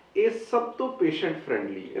ਇਹ ਸਭ ਤੋਂ ਪੇਸ਼ੈਂਟ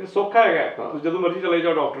ਫਰੈਂਡਲੀ ਹੈ, ਸੌਖਾ ਹੈਗਾ। ਤੁਸੀਂ ਜਦੋਂ ਮਰਜ਼ੀ ਚਲੇ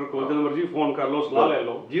ਜਾਓ ਡਾਕਟਰ ਕੋਲ, ਜਦੋਂ ਮਰਜ਼ੀ ਫੋਨ ਕਰ ਲਓ, ਸਲਾਹ ਲੈ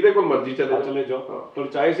ਲਓ, ਜਿਹਦੇ ਕੋਲ ਮਰਜ਼ੀ ਚਲੇ ਜਾਓ।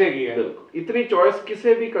 ਤੁਹਾਨੂੰ ਚੋਇਸ ਹੈਗੀ ਹੈ। ਇਤਨੀ ਚੋਇਸ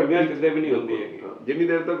ਕਿਸੇ ਵੀ ਕੰਟਰੀ ਕਿਤੇ ਵੀ ਨਹੀਂ ਹੁੰਦੀ ਹੈਗੀ। ਜਿੰਨੀ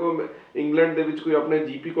ਦੇਰ ਤੱਕ ਉਹ ਇੰਗਲੈਂਡ ਦੇ ਵਿੱਚ ਕੋਈ ਆਪਣੇ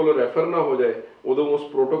ਜੀਪੀ ਕੋਲੋਂ ਰੈਫਰ ਨਾ ਹੋ ਜਾਏ ਉਦੋਂ ਉਸ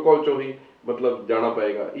ਪ੍ਰੋਟੋਕਾਲ 'ਚੋਂ ਹੀ ਮਤਲਬ ਜਾਣਾ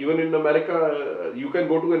ਪਏਗਾ। Even in America U can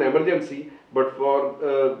go to N emergency but for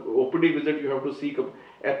OPD visit you have to seek.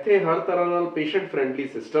 ਇੱਥੇ ਹਰ ਤਰ੍ਹਾਂ ਨਾਲ ਪੇਸ਼ੈਂਟ ਫਰੈਂਡਲੀ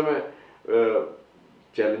ਸਿਸਟਮ ਹੈ।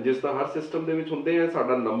 ਚੈਲੰਜਸ ਤਾਂ ਹਰ ਸਿਸਟਮ ਦੇ ਵਿੱਚ ਹੁੰਦੇ ਆ,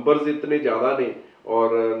 ਸਾਡਾ ਨੰਬਰਸ ਇਤਨੇ ਜ਼ਿਆਦਾ ਨੇ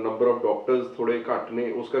ਔਰ ਨੰਬਰ ਆਫ ਡਾਕਟਰਸ ਥੋੜੇ ਘੱਟ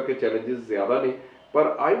ਨੇ, ਉਸ ਕਰਕੇ ਚੈਲੰਜਸ ਜ਼ਿਆਦਾ ਨੇ।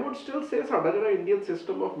 ਪਰ ਆਈ ਵੁੱਡ ਸਟਿਲ ਸੇ ਸਾਡਾ ਜਿਹੜਾ ਇੰਡੀਅਨ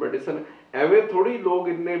ਸਿਸਟਮ ਆਫ ਮੈਡੀਸਨ ਐਵੇਂ ਥੋੜੀ ਲੋਕ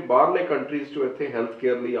ਇੰਨੇ ਬਾਹਰਲੇ ਕੰਟਰੀਜ਼ 'ਚੋਂ ਇੱਥੇ ਹੈਲਥ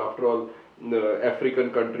ਕੇਅਰ ਲਈ ਆਫਟਰ ਆਲ ਅਫਰੀਕਨ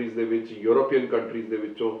ਕੰਟਰੀਜ਼ ਦੇ ਵਿੱਚ, ਯੂਰੋਪੀਅਨ ਕੰਟਰੀਜ਼ ਦੇ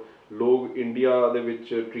ਵਿੱਚੋਂ ਲੋਕ ਇੰਡੀਆ ਦੇ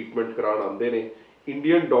ਵਿੱਚ ਟ੍ਰੀਟਮੈਂਟ ਕਰਾਉਣ ਆਉਂਦੇ ਨੇ।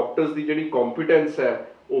 ਇੰਡੀਅਨ ਡਾਕਟਰਸ ਦੀ ਜਿਹੜੀ ਕੰਪੀਟੈਂਸ ਹੈ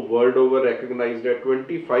ਉਹ ਵਰਲਡ ਓਵਰ ਰੈਕਗਨਾਈਜ਼ਡ ਹੈ।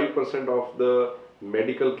 25% of the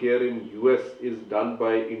medical care in US is done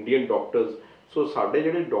by Indian doctors. ਸੋ ਸਾਡੇ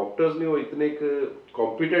ਜਿਹੜੇ ਡਾਕਟਰਸ ਨੇ ਉਹ ਇਤਨੇ ਇੱਕ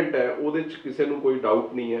ਕੰਪੀਟੈਂਟ ਹੈ, ਉਹਦੇ 'ਚ ਕਿਸੇ ਨੂੰ ਕੋਈ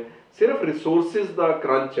ਡਾਊਟ ਨਹੀਂ ਹੈ। ਸਿਰਫ ਰਿਸੋਰਸਿਸ ਦਾ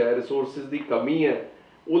ਕਰੰਚ ਹੈ, ਰਿਸੋਰਸਿਸ ਦੀ ਕਮੀ ਹੈ,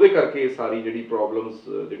 ਉਹਦੇ ਕਰਕੇ ਇਹ ਸਾਰੀ ਜਿਹੜੀ ਪ੍ਰੋਬਲਮਸ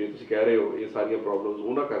ਜਿਹੜੀ ਤੁਸੀਂ ਕਹਿ ਰਹੇ ਹੋ ਇਹ ਸਾਰੀਆਂ ਪ੍ਰੋਬਲਮਸ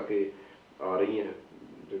ਉਹਨਾਂ ਕਰਕੇ ਆ ਰਹੀਆਂ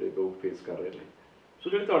ਜਿਹੜੇ ਲੋਕ ਫੇਸ ਕਰ ਰਹੇ ਨੇ। ਸੋ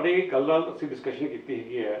ਜਿਹੜੀ ਤੁਹਾਡੀ ਕੱਲ੍ਹ ਨਾਲ ਅਸੀਂ ਡਿਸਕਸ਼ਨ ਕੀਤੀ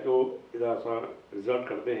ਹੈਗੀ ਹੈ, ਜੋ ਇਹਦਾ ਅਸਾਂ ਰਿਜ਼ਲਟ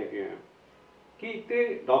ਕੱਢਦੇ ਹੈਗੇ ਆ ਕਿ ਇੱਥੇ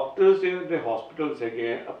ਡਾਕਟਰਸ ਜਿਹੜੇ ਹਸਪੀਟਲਸ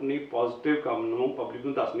ਹੈਗੇ ਆ ਆਪਣੀ ਪੋਜ਼ੀਟਿਵ ਕੰਮ ਨੂੰ ਪਬਲਿਕ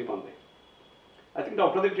ਨੂੰ ਦੱਸ ਨਹੀਂ ਪਾਉਂਦੇ। I think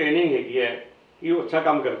doctor the training ਹੈਗੀ ਹੈ ਕਿ ਉਹ ਅੱਛਾ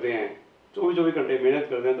ਕੰਮ ਕਰਦੇ ਹੈ, 24 ਘੰਟੇ ਮਿਹਨਤ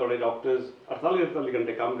ਕਰਦੇ हैं। ਤੁਹਾਡੇ ਡਾਕਟਰਸ 48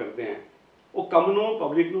 ਘੰਟੇ ਕੰਮ ਕਰਦੇ हैं, ਉਹ ਕੰਮ ਨੂੰ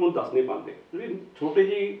ਪਬਲਿਕ ਨੂੰ ਦੱਸ ਨਹੀਂ ਪਾਉਂਦੇ। ਜਿਹੜੀ ਛੋਟੀ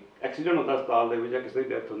ਜਿਹੀ ਐਕਸੀਡੈਂਟ ਹੁੰਦਾ ਹਸਪਤਾਲ ਦੇ ਵਿੱਚ ਜਾਂ ਕਿਸੇ ਦੀ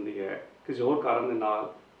ਡੈਥ ਹੁੰਦੀ ਹੈ ਕਿਸੇ ਹੋਰ ਕਾਰਨ ਦੇ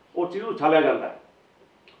ਨਾਲ, ਉਹ ਚੀਜ਼ ਉਛਾਲਿਆ ਜਾਂਦਾ ਹੈ।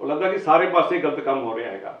 ਉਹ ਲੱਗਦਾ ਕਿ ਸਾਰੇ ਪਾਸੇ ਗਲਤ ਕੰਮ ਹੋ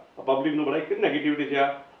ਰਿਹਾ ਹੈਗਾ, ਪਬਲਿਕ ਨੂੰ ਬੜਾ ਇੱਕ ਨੈਗੇਟਿਵਿਟੀ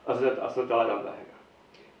ਜਿਹਾ ਅਸਰ ਚਲਾ ਜਾਂਦਾ ਹੈਗਾ।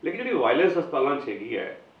 ਲੇਕਿਨ ਜਿਹੜੀ ਵਾਇਲੈਂਸ ਹਸਪਤਾਲਾਂ 'ਚ ਹੈਗੀ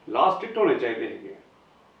ਹੈ, ਲਾਸਟ ਸਟ੍ਰਿਕਟ ਹੋਣੇ ਚਾਹੀਦੇ ਹੈਗੇ।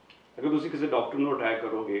 ਅਗਰ ਤੁਸੀਂ ਕਿਸੇ ਡਾਕਟਰ ਨੂੰ ਅਟੈਕ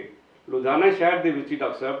ਕਰੋਗੇ, ਲੁਧਿਆਣਾ ਸ਼ਹਿਰ ਦੇ ਵਿੱਚ ਹੀ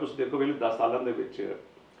ਡਾਕਟਰ ਸਾਹਿਬ ਤੁਸੀਂ ਦੇਖੋਗੇ 10 ਸਾਲਾਂ ਦੇ ਵਿੱਚ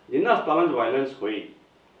ਜਿਨ੍ਹਾਂ ਹਸਪਤਾਲਾਂ 'ਚ ਵਾਇਲੈਂਸ ਹੋਈ,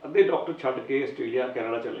 ਅੱਧੇ ਡਾਕਟਰ ਛੱਡ ਕੇ ਆਸਟ੍ਰੇਲੀਆ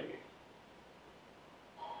ਕੈਨੇਡਾ ਚਲੇ ਗਏ।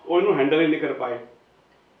 ਉਹ ਇਹਨੂੰ ਹੈਂਡਲ ਹੀ ਨਹੀਂ ਕਰ ਪਾਏ।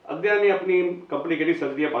 ਅੱਧਿਆਂ ਨੇ ਆਪਣੀ ਕੰਪਲਿਕੇਟਿਡ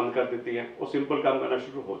ਸਰਜਰੀਆਂ ਬੰਦ ਕਰ ਦਿੱਤੀਆਂ, ਉਹ ਸਿੰਪਲ ਕੰਮ ਕਰਨਾ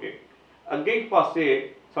ਸ਼ੁਰੂ ਹੋ ਗਏ। ਅੱਗੇ ਇੱਕ ਪਾਸੇ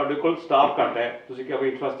ਸਾਡੇ ਕੋਲ ਸਟਾਫ ਘੱਟ ਹੈ, ਤੁਸੀਂ ਕਿਹਾ ਵੀ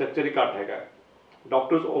ਇਨਫਰਾਸਟ੍ਰਕਚਰ ਹੀ ਘੱਟ ਹੈਗਾ,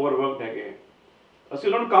 ਡਾਕਟਰਸ ਓਵਰਵਰਕਡ ਹੈਗੇ। ਅਸੀਂ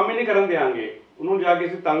ਉਹਨਾਂ ਨੂੰ ਕੰਮ ਹੀ ਨਹੀਂ ਕਰਨ ਦਿਆਂਗੇ, ਉਹਨਾਂ ਨੂੰ ਜਾ ਕੇ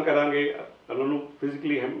ਅਸੀਂ ਤੰਗ ਕਰਾਂਗੇ, ਉਹਨਾਂ ਨੂੰ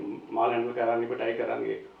ਫਿਜ਼ੀਕਲੀ ਮਾਲ ਹੈਂਡਲ ਕਰਾਂਗੇ, ਪਿਟਾਈ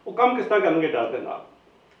ਕਰਾਂਗੇ, ਉਹ ਕੰਮ ਕਿਸ ਤਰ੍ਹਾਂ ਕਰਨਗੇ ਡਰ ਦੇ ਨਾਲ।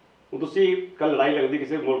 ਹੁਣ ਤੁਸੀਂ ਕੱਲ੍ਹ ਲੜਾਈ ਲੱਗਦੀ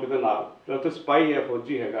ਕਿਸੇ ਮੁਲਕ ਦੇ ਨਾਲ, ਫਿਰ ਉੱਥੇ ਸਿਪਾਹੀ ਹੈ,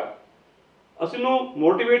 ਫੌਜੀ ਹੈਗਾ, ਅਸੀਂ ਉਹਨੂੰ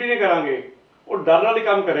ਮੋਟੀਵੇਟ ਹੀ ਨਹੀਂ ਕਰਾਂਗੇ, ਉਹ ਡਰ ਨਾਲ ਹੀ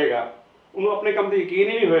ਕੰਮ ਕਰੇਗਾ, ਉਹਨੂੰ ਆਪਣੇ ਕੰਮ 'ਤੇ ਯਕੀਨ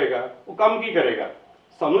ਹੀ ਨਹੀਂ ਹੋਏਗਾ, ਉਹ ਕੰਮ ਕੀ ਕਰੇਗਾ।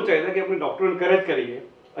 ਸਾਨੂੰ ਚਾਹੀਦਾ ਕਿ ਆਪਣੇ ਡਾਕਟਰ ਨੂੰ ਇਨਕਰੇਜ ਕਰੀਏ,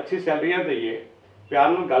 ਅੱਛੀ ਸੈਲਰੀਆਂ ਦੇਈਏ, ਪਿਆਰ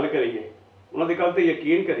ਨਾਲ ਗੱਲ ਕਰੀਏ, ਉਹਨਾਂ ਦੀ ਗੱਲ ਤੇ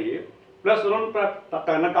ਯਕੀਨ ਕਰੀਏ, ਪਲੱਸ ਉਹਨਾਂ ਨੂੰ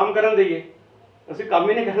ਟਾਈਮ ਨਾਲ ਕੰਮ ਕਰਨ ਦਈਏ। ਅਸੀਂ ਕੰਮ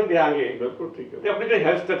ਹੀ ਨਹੀਂ ਕਰਨ ਦਿਆਂਗੇ ਬਿਲਕੁਲ ਠੀਕ ਹੈ। ਤੇ ਆਪਣੀ ਜਿਹੜੀ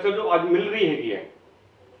ਹੈਲਥ ਸਟਰਕਚਰ ਜੋ ਅੱਜ ਮਿਲ ਰਹੀ ਹੈਗੀ ਹੈ,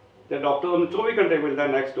 ਤੇ ਡਾਕਟਰ ਉਹਨੂੰ 24 ਘੰਟੇ ਮਿਲਦਾ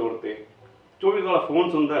ਨੈਕਸਟ ਡੋਰ ਤੇ, 24 ਵਾਲਾ ਫੋਨ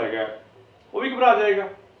ਸੁਣਦਾ ਹੈਗਾ, ਉਹ ਵੀ ਘਬਰਾ ਜਾਏਗਾ।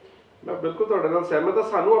 ਮੈਂ ਬਿਲਕੁਲ ਤੁਹਾਡੇ ਨਾਲ ਸਹਿਮਤ ਹਾਂ।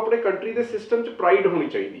 ਸਾਨੂੰ ਆਪਣੇ ਕੰਟਰੀ ਦੇ ਸਿਸਟਮ 'ਚ ਪ੍ਰਾਈਡ ਹੋਣੀ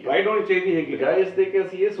ਚਾਹੀਦੀ ਹੈ, ਪ੍ਰਾਈਡ ਹੋਣੀ ਚਾਹੀਦੀ ਹੈਗੀ। ਬਜਾਏ ਇਸ ਦੇ ਕਿ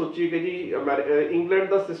ਅਸੀਂ ਇਹ ਸੋਚੀਏ ਕਿ ਜੀ ਇੰਗਲੈਂਡ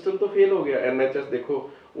ਦਾ ਸਿਸਟਮ ਤਾਂ ਫੇਲ ਹੋ ਗਿਆ। NHS ਦੇਖੋ,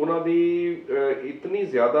 ਉਹਨਾਂ ਦੀ ਇਤਨੀ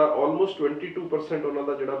ਜ਼ਿਆਦਾ ਆਲਮੋਸਟ 22% ਉਹਨਾਂ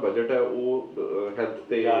ਦਾ ਜਿਹੜਾ ਬਜਟ ਹੈ ਉਹ ਹੈਲਥ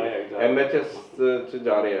ਤੇ NHS 'ਚ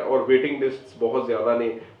ਜਾ ਰਿਹਾ, ਔਰ ਵੇਟਿੰਗ ਲਿਸਟਸ ਬਹੁਤ ਜ਼ਿਆਦਾ ਨੇ।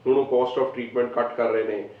 ਹੁਣ ਉਹ ਕਾਸਟ ਆਫ ਟ੍ਰੀਟਮੈਂਟ ਕੱਟ ਕਰ ਰਹੇ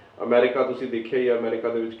ਨੇ। ਅਮਰੀਕਾ ਤੁਸੀਂ ਦੇਖਿਆ ਹੀ, ਅਮਰੀਕਾ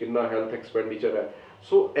ਦੇ ਵਿੱਚ ਕਿੰਨਾ ਹੈਲਥ ਐਕਸਪੈਂਡੀਚਰ ਹੈ।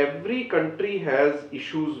 ਸੋ every country has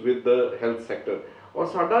issues with the health sector, ਔਰ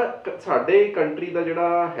ਸਾਡੇ ਕੰਟਰੀ ਦਾ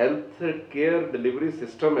ਜਿਹੜਾ ਹੈਲਥ ਕੇਅਰ ਡਿਲੀਵਰੀ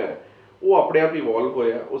ਸਿਸਟਮ ਹੈ ਉਹ ਆਪਣੇ ਆਪ ਇਵੋਲਵ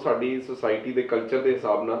ਹੋਇਆ। ਉਹ ਸਾਡੀ ਸੁਸਾਇਟੀ ਦੇ ਕਲਚਰ ਦੇ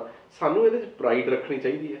ਹਿਸਾਬ ਨਾਲ ਸਾਨੂੰ ਇਹਦੇ 'ਚ ਪ੍ਰਾਈਡ ਰੱਖਣੀ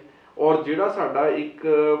ਚਾਹੀਦੀ ਹੈ। ਔਰ ਜਿਹੜਾ ਸਾਡਾ ਇੱਕ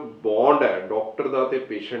ਬੌਂਡ ਹੈ ਡਾਕਟਰ ਦਾ ਤੇ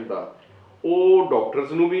ਪੇਸ਼ੈਂਟ ਦਾ, ਉਹ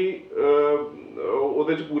ਡਾਕਟਰਸ ਨੂੰ ਵੀ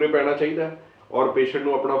ਉਹਦੇ 'ਚ ਪੂਰੇ ਪੈਣਾ ਚਾਹੀਦਾ ਹੈ, ਔਰ ਪੇਸ਼ੈਂਟ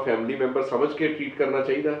ਨੂੰ ਆਪਣਾ ਫੈਮਿਲੀ ਮੈਂਬਰ ਸਮਝ ਕੇ ਟਰੀਟ ਕਰਨਾ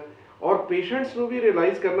ਚਾਹੀਦਾ ਹੈ। ਔਰ ਪੇਸ਼ੈਂਟਸ ਨੂੰ ਵੀ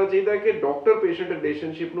ਰਿਅਲਾਈਜ਼ ਕਰਨਾ ਚਾਹੀਦਾ ਹੈ ਕਿ ਡਾਕਟਰ ਪੇਸ਼ੈਂਟ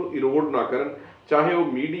ਰਿਲੇਸ਼ਨਸ਼ਿਪ ਨੂੰ ਇਰੋਡ ਨਾ ਕਰਨ, ਚਾਹੇ ਉਹ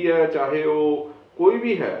ਮੀਡੀਆ, ਚਾਹੇ ਉਹ ਕੋਈ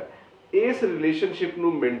ਵੀ ਹੈ। ਇਸ ਰਿਲੇਸ਼ਨਸ਼ਿਪ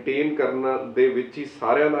ਨੂੰ ਮੇਨਟੇਨ ਕਰਨ ਦੇ ਵਿੱਚ ਹੀ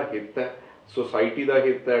ਸਾਰਿਆਂ ਦਾ ਹਿੱਤ ਹੈ, ਸੁਸਾਇਟੀ ਦਾ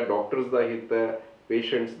ਹਿੱਤ ਹੈ, ਡਾਕਟਰਸ ਦਾ ਹਿੱਤ ਹੈ,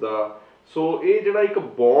 ਪੇਸ਼ੈਂਟਸ ਦਾ। ਸੋ ਇਹ ਜਿਹੜਾ ਇੱਕ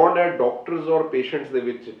ਬੌਂਡ ਹੈ ਡਾਕਟਰਸ ਔਰ ਪੇਸ਼ੈਂਟਸ ਦੇ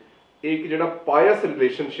ਵਿੱਚ, ਇੱਕ ਜਿਹੜਾ ਪਾਇਸ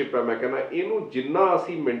ਰਿਲੇਸ਼ਨਸ਼ਿਪ ਹੈ, ਮੈਂ ਕਹਿੰਦਾ ਇਹਨੂੰ ਜਿੰਨਾ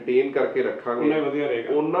ਅਸੀਂ ਮੇਨਟੇਨ ਕਰਕੇ ਰੱਖਾਂਗੇ ਵਧੀਆ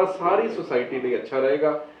ਰਹੇਗਾ, ਉਹਨਾਂ ਸਾਰੀ ਸੁਸਾਇਟੀ ਲਈ ਅੱਛਾ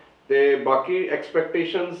ਰਹੇਗਾ। ਤੇ ਬਾਕੀ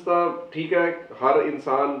ਐਕਸਪੈਕਟੇਸ਼ਨਸ ਤਾਂ ਠੀਕ ਹੈ, ਹਰ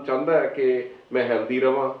ਇਨਸਾਨ ਚਾਹੁੰਦਾ ਹੈ ਕਿ ਮੈਂ ਹੈਲਦੀ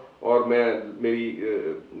ਰਵਾਂ ਔਰ ਮੇਰੀ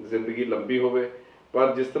ਜ਼ਿੰਦਗੀ ਲੰਬੀ ਹੋਵੇ।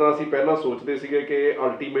 ਪਰ ਜਿਸ ਤਰ੍ਹਾਂ ਅਸੀਂ ਪਹਿਲਾਂ ਸੋਚਦੇ ਸੀਗੇ ਕਿ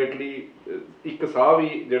ਅਲਟੀਮੇਟਲੀ ਇੱਕ ਸਾਹ ਵੀ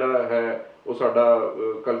ਜਿਹੜਾ ਹੈ ਉਹ ਸਾਡਾ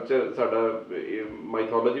ਕਲਚਰ, ਸਾਡਾ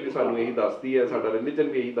ਮਾਈਥੋਲੋਜੀ ਵੀ ਸਾਨੂੰ ਇਹੀ ਦੱਸਦੀ ਹੈ, ਸਾਡਾ ਰਿਲੀਜਨ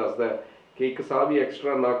ਵੀ ਇਹੀ ਦੱਸਦਾ ਹੈ ਕਿ ਇੱਕ ਸਾਹ ਵੀ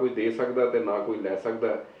ਐਕਸਟਰਾ ਨਾ ਕੋਈ ਦੇ ਸਕਦਾ ਤੇ ਨਾ ਕੋਈ ਲੈ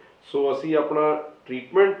ਸਕਦਾ। ਸੋ ਅਸੀਂ ਆਪਣਾ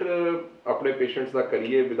ਟ੍ਰੀਟਮੈਂਟ ਆਪਣੇ ਪੇਸ਼ੈਂਟਸ ਦਾ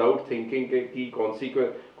ਕਰੀਏ ਵਿਦਾਊਟ ਥਿੰਕਿੰਗ ਕਿ ਕੀ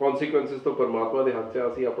ਕੌਨਸੀਕੁਐਂਸਿਸ ਤੋਂ ਪਰਮਾਤਮਾ ਦੇ ਹੱਥ 'ਚ।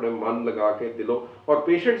 ਅਸੀਂ ਆਪਣੇ ਮਨ ਲਗਾ ਕੇ ਦਿਲੋਂ, ਔਰ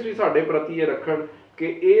ਪੇਸ਼ੈਂਟਸ ਵੀ ਸਾਡੇ ਪ੍ਰਤੀ ਇਹ ਰੱਖਣ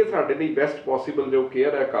ਕਿ ਇਹ ਸਾਡੇ ਲਈ ਬੈਸਟ ਪੋਸੀਬਲ ਜੋ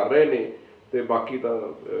ਕੇਅਰ ਹੈ ਕਰ ਰਹੇ ਨੇ, ਤੇ ਬਾਕੀ ਤਾਂ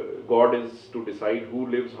God is to decide who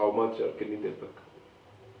lives how much, ਕਿੰਨੀ ਦੇਰ ਤੱਕ।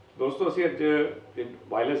 ਦੋਸਤੋ, ਅਸੀਂ ਅੱਜ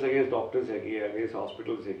ਵਾਇਲੈਂਸ ਅਗੇਂਸਟ ਡਾਕਟਰਸ ਹੈਗੀ ਹੈ, ਅਗੇਂਸਟ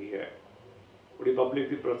ਹਸਪੀਟਲਸ ਹੈਗੀ ਹੈ, ਬੜੀ ਪਬਲਿਕ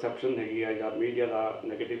ਦੀ ਪਰਸੈਪਸ਼ਨ ਹੈਗੀ ਹੈ ਜਾਂ ਮੀਡੀਆ ਦਾ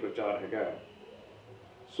ਨੈਗੇਟਿਵ ਪ੍ਰਚਾਰ ਹੈਗਾ।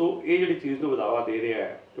 ਸੋ ਇਹ ਜਿਹੜੀ ਚੀਜ਼ ਨੂੰ ਵਧਾਵਾ ਦੇ ਰਿਹਾ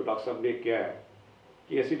ਹੈ, ਜੋ ਡਾਕਟਰ ਸਾਹਿਬ ਨੇ ਕਿਹਾ ਹੈ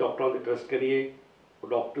ਕਿ ਅਸੀਂ ਡਾਕਟਰਾਂ 'ਤੇ ਟਰਸਟ ਕਰੀਏ। ਉਹ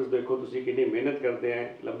ਡਾਕਟਰਸ ਦੇਖੋ ਤੁਸੀਂ ਕਿੰਨੀ ਮਿਹਨਤ ਕਰਦੇ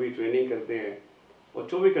ਹੈ, ਲੰਬੀ ਟ੍ਰੇਨਿੰਗ ਕਰਦੇ ਹੈ, ਔਰ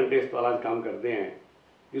 24 ਘੰਟੇ ਹਸਪਤਾਲਾਂ 'ਚ ਕੰਮ ਕਰਦੇ ਹੈ,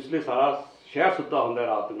 ਜਿਸ ਲਈ ਸਾਰਾ ਸ਼ਹਿਰ ਸੁੱਤਾ ਹੁੰਦਾ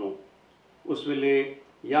ਰਾਤ ਨੂੰ। ਉਸ ਵੇਲੇ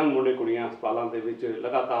ਯੰਗ ਮੁੰਡੇ ਕੁੜੀਆਂ ਹਸਪਤਾਲਾਂ ਦੇ ਵਿੱਚ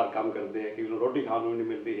ਲਗਾਤਾਰ ਕੰਮ ਕਰਦੇ ਹੈ ਕਿ ਉਹਨੂੰ ਰੋਟੀ ਖਾਣ ਨੂੰ ਨਹੀਂ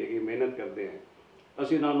ਮਿਲਦੀ ਹੈਗੀ, ਮਿਹਨਤ ਕਰਦੇ ਹੈ।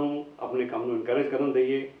 ਅਸੀਂ ਉਹਨਾਂ ਨੂੰ ਆਪਣੇ ਕੰਮ ਨੂੰ ਇਨਕਰੇਜ ਕਰਨ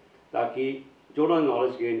ਦਈਏ ਤਾਂ ਕਿ ਜੋ ਉਹਨਾਂ ਨੇ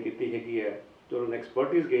ਨੌਲੇਜ ਗੇਨ ਕੀਤੀ ਹੈਗੀ ਹੈ, ਜੋ ਉਹਨਾਂ ਨੇ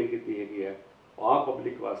ਐਕਸਪਰਟਿਜ਼ ਗੇਨ ਕੀਤੀ ਹੈਗੀ ਹੈ, ਉਹ ਆਮ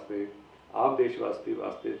ਪਬਲਿਕ ਵਾਸਤੇ, ਆਮ ਦੇਸ਼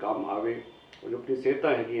ਵਾਸਤੇ ਕੰਮ ਆਵੇ, ਔਰ ਜੋ ਆਪਣੀ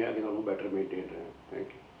ਸਿਹਤਾਂ ਹੈਗੀਆਂ ਉਹਨਾਂ ਨੂੰ ਬੈਟਰ ਮੇਨਟੇਨ ਰਹਿਣ। Thank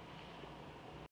you.